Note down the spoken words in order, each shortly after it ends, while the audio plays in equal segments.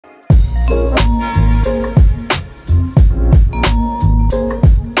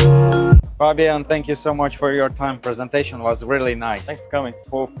Fabian, thank you so much for your time. Presentation was really nice. Thanks for coming.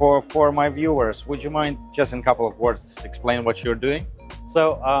 For my viewers, would you mind just in a couple of words explain what you're doing?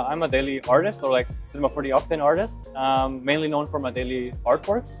 So I'm a daily artist, or like Cinema 4D Octane artist, mainly known for my daily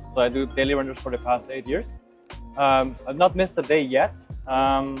artworks. So I do daily renders for the past 8 years. I've not missed a day yet,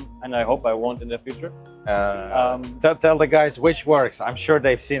 and I hope I won't in the future. Tell the guys which works. I'm sure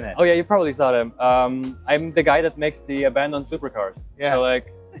they've seen it. Oh yeah, you probably saw them. I'm the guy that makes the abandoned supercars. Yeah. So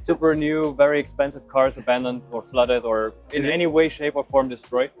like super new, very expensive cars abandoned or flooded or in any way, shape or form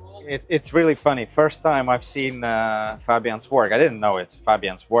destroyed. It's really funny. First time I've seen Fabian's work. I didn't know it's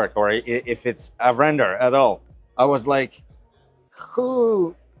Fabian's work or if it's a render at all. I was like,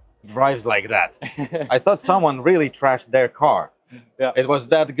 who drives like that? I thought someone really trashed their car. Yeah. It was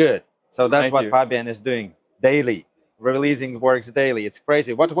that good. So that's Thank what you. Fabian is doing daily, releasing works daily. It's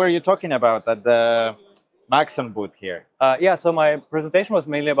crazy. What were you talking about at the Maxon booth here? Yeah, so my presentation was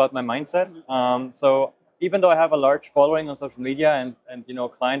mainly about my mindset. So even though I have a large following on social media and you know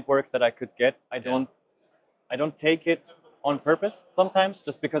client work that I could get, I don't take it on purpose sometimes,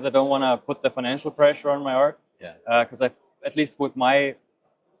 just because I don't want to put the financial pressure on my art. Yeah. Because at least with my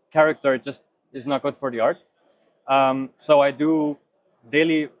character, it just is not good for the art. So I do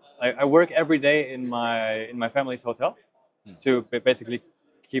daily. I work every day in my family's hotel to basically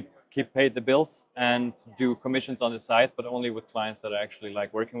keep paid the bills and do commissions on the side, but only with clients that I actually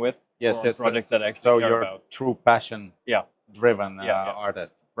like working with. Yes, or projects that I actually so care you're about. True passion driven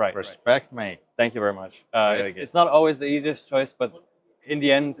artist. Right. Respect, mate. Thank you very much. Really It's not always the easiest choice, but in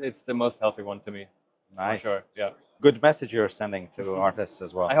the end, it's the most healthy one to me. Nice. For sure. Yeah. Good message you're sending to artists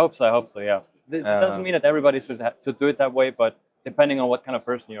as well. I hope so. I hope so. Yeah. It doesn't mean that everybody should to do it that way, but depending on what kind of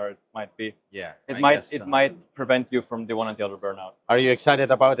person you are, it might be. Yeah. It I might prevent you from the one and the other burnout. Are you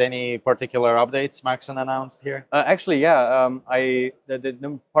excited about any particular updates Maxon announced here? Actually, yeah. The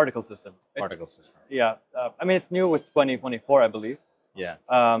new particle system. Particle system. Yeah. I mean, it's new with 2024, I believe. Yeah.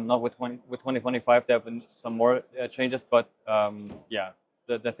 Not with 2025. There have been some more changes, but yeah,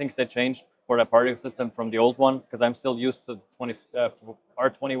 the things that changed for the particle system from the old one, because I'm still used to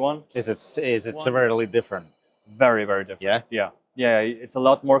R21. Is it severely different? Very, very different. Yeah? Yeah. Yeah, it's a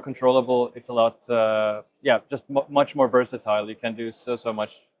lot more controllable. It's a lot, yeah, just much more versatile. You can do so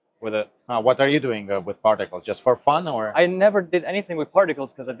much with it. What are you doing with particles? Just for fun, or? I never did anything with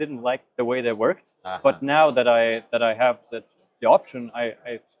particles because I didn't like the way they worked. But now that I have the option,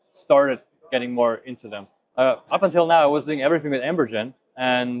 I started getting more into them. Up until now, I was doing everything with Embergen,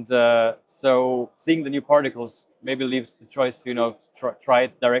 and so seeing the new particles maybe leaves the choice to try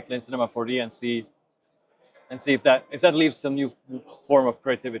it directly in Cinema 4D and see if that leaves some new form of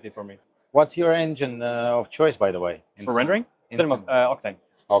creativity for me. What's your engine of choice, by the way? For rendering? Cinema Octane.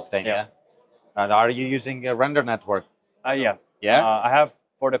 Octane, yeah. And are you using a render network? Yeah. Yeah? I have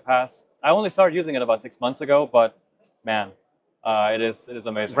for the past. I only started using it about 6 months ago, but man, it is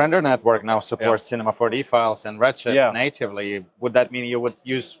amazing. Render network now supports Cinema 4D files and Redshift natively. Would that mean you would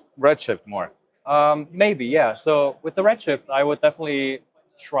use Redshift more? Maybe, yeah. So with the Redshift, I would definitely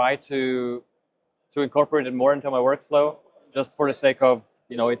try to incorporate it more into my workflow, just for the sake of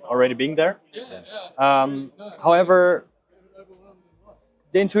it already being there. However,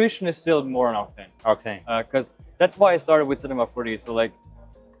 the intuition is still more on Octane. Octane. Because that's why I started with Cinema 4D. So like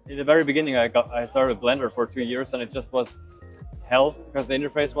in the very beginning, I started with Blender for 2 years, and it just was hell because the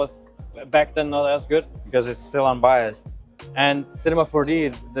interface was back then not as good. Because it's still unbiased. And Cinema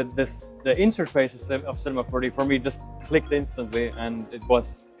 4D, the interface of Cinema 4D for me just clicked instantly, and it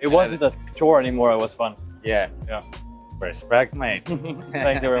wasn't a chore anymore. It was fun. Yeah. Yeah. Respect, mate.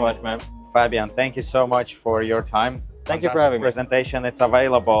 Thank you very much, man. Fabian, thank you so much for your time. Thank you for having me. Presentation. It's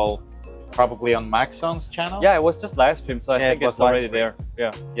available probably on Maxon's channel. Yeah, it was just live stream, so I think it's already there.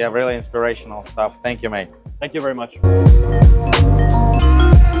 Yeah. Yeah, really inspirational stuff. Thank you, mate. Thank you very much.